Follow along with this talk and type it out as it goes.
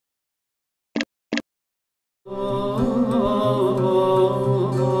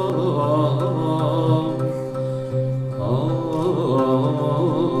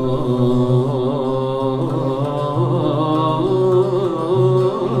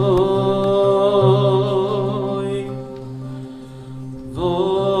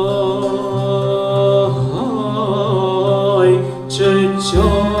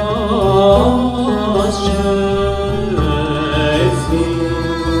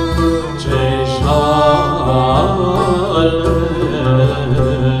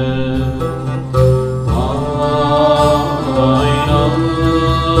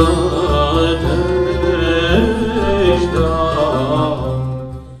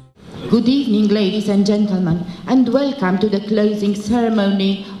Good evening, ladies and gentlemen, and welcome to the closing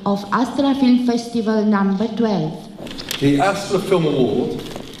ceremony of Astra Film Festival number 12. The Astra Film Award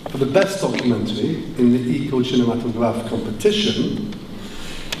for the Best Documentary in the Eco-Cinematograph competition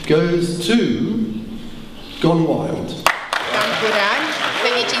goes to Gone Wild. Cancuran,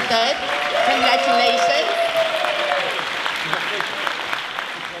 felicitări, congratulations!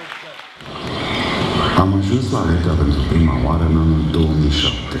 Am ajuns la ETA pentru prima oară în anul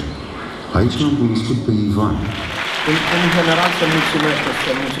 2007. Aici l-am cunoscut pe Ivan. În general se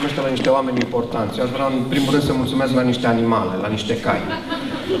mulțumește la niște oameni importanți. Eu aș vrea în primul rând să mulțumesc la niște animale, la niște cai.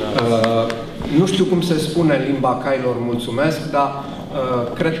 Nu știu cum se spune în limba cailor mulțumesc, dar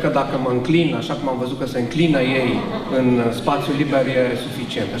cred că dacă mă înclin, așa cum am văzut că se înclină ei în spațiu liber, e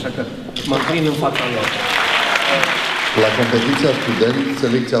suficient. Așa că mă înclin în fața lor. La competiția student,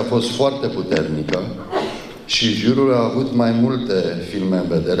 selecția a fost foarte puternică și jurul a avut mai multe filme în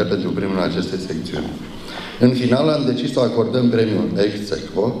vedere pentru primul în aceste secțiuni. În final am decis să acordăm premiul ex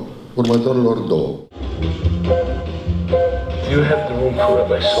aequo următorilor două. You have the room for it,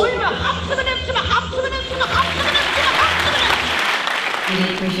 I saw. Really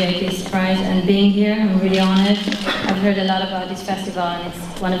appreciate this prize and being here. I'm really honored. I've heard a lot about this festival and it's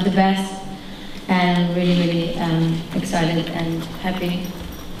one of the best. And I'm really, really excited and happy.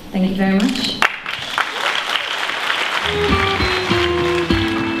 Thank you very much.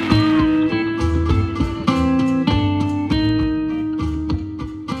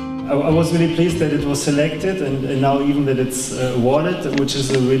 I was really pleased that it was selected and now even that it's awarded, which is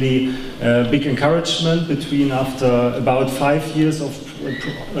a really big encouragement between after about 5 years of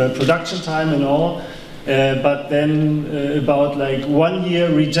production time and all. But then about like 1 year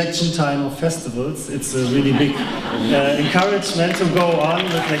rejection time of festivals, it's a really big encouragement to go on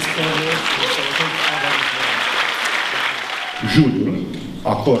with next 4 years. Juriul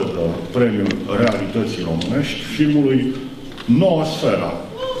acordă premiul realității românești filmului Noosfera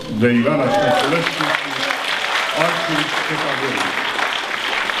de Ivana Ștefălescu și alții categorii.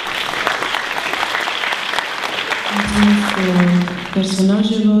 Mulțumesc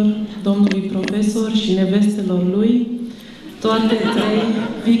personajelor, domnului profesor și nevestelor lui, toate trei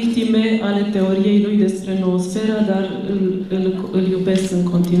victime ale teoriei lui despre noosfera, dar îl iubesc în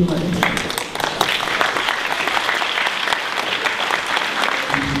continuare.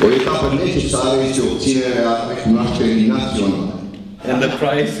 O etapă necesară este obținerea cunoașterii naționale. And the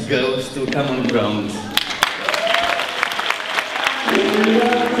prize goes to Common Ground.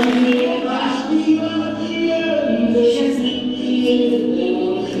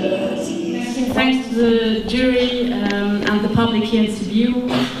 Thanks to the jury and the public here in Sibiu,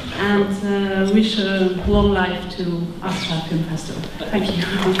 and wish a long life to Astra Film Festival. Thank you.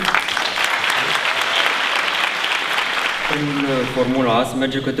 În Formula A se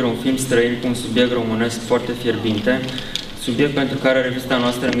merge către un film străin cu un subiect românesc foarte fierbinte, subiect pentru care revista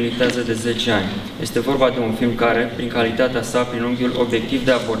noastră militează de 10 ani. Este vorba de un film care, prin calitatea sa, prin unghiul obiectiv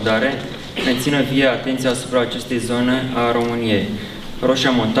de abordare, menține vie atenția asupra acestei zone a României. Roșia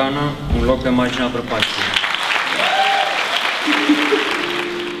Montană, un loc pe marginea prăpastiei.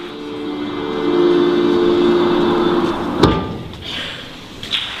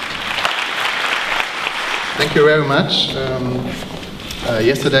 Thank you very much.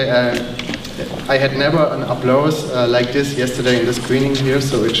 Yesterday I had never an applause like this yesterday in the screening here,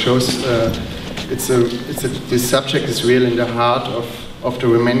 so it shows this subject is real in the heart of the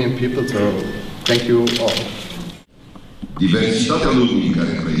Romanian people. So thank you all. Diversitatea lumii în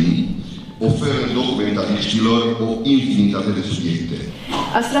care trăim oferă documentariștilor o infinitate de subiecte.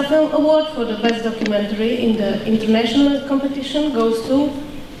 Astra Film Award for the Best Documentary in the international competition goes to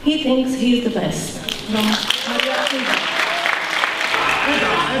He Thinks He's the Best. From Maria Silva.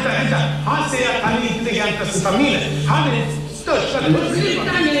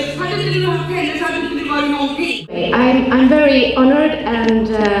 I'm very honored and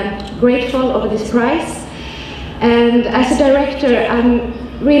grateful over this prize. And as a director, I'm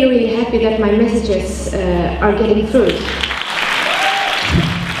really, really happy that my messages are getting through.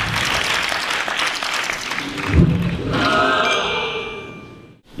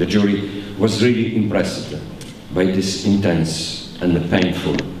 The jury was really impressed by this intense and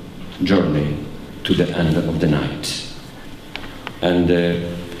painful journey to the end of the night. And the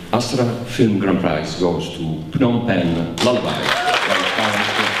Astra Film Grand Prize goes to Phnom Penh Lullaby.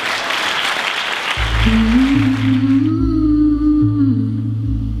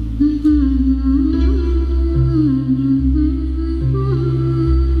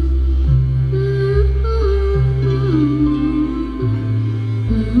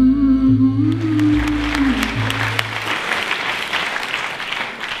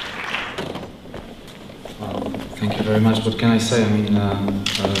 Thank you very much. What can I say? I mean,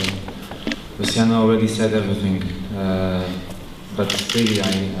 Luciano already said everything. But really,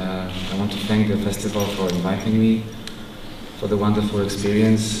 I want to thank the festival for inviting me, for the wonderful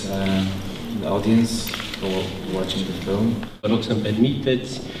experience, the audience for watching the film. Vă rog să-mi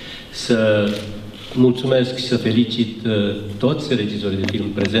permiteți să mulțumesc și să felicit toți regizorii de film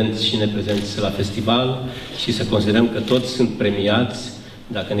prezenți și neprezenți la festival și să considerăm că toți sunt premiați,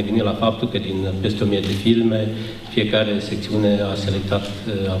 dacă ne gândim la faptul că din peste 1000 de filme, fiecare secțiune a selectat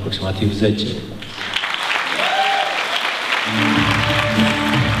aproximativ 10.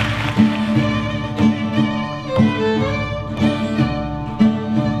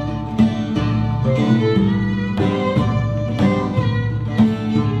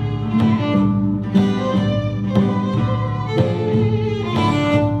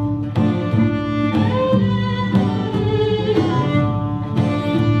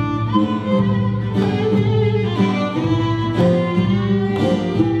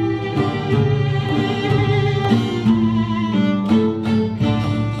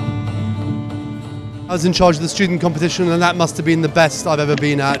 I was in charge of the student competition, and that must have been the best I've ever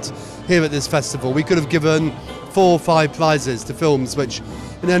been at here at this festival. We could have given 4 or 5 prizes to films which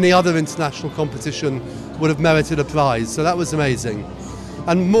in any other international competition would have merited a prize, so that was amazing.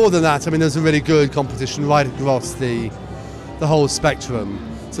 And more than that, I mean, there's a really good competition right across the whole spectrum.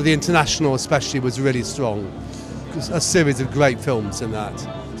 So the international especially was really strong. A series of great films in that.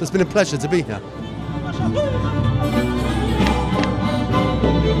 So it's been a pleasure to be here.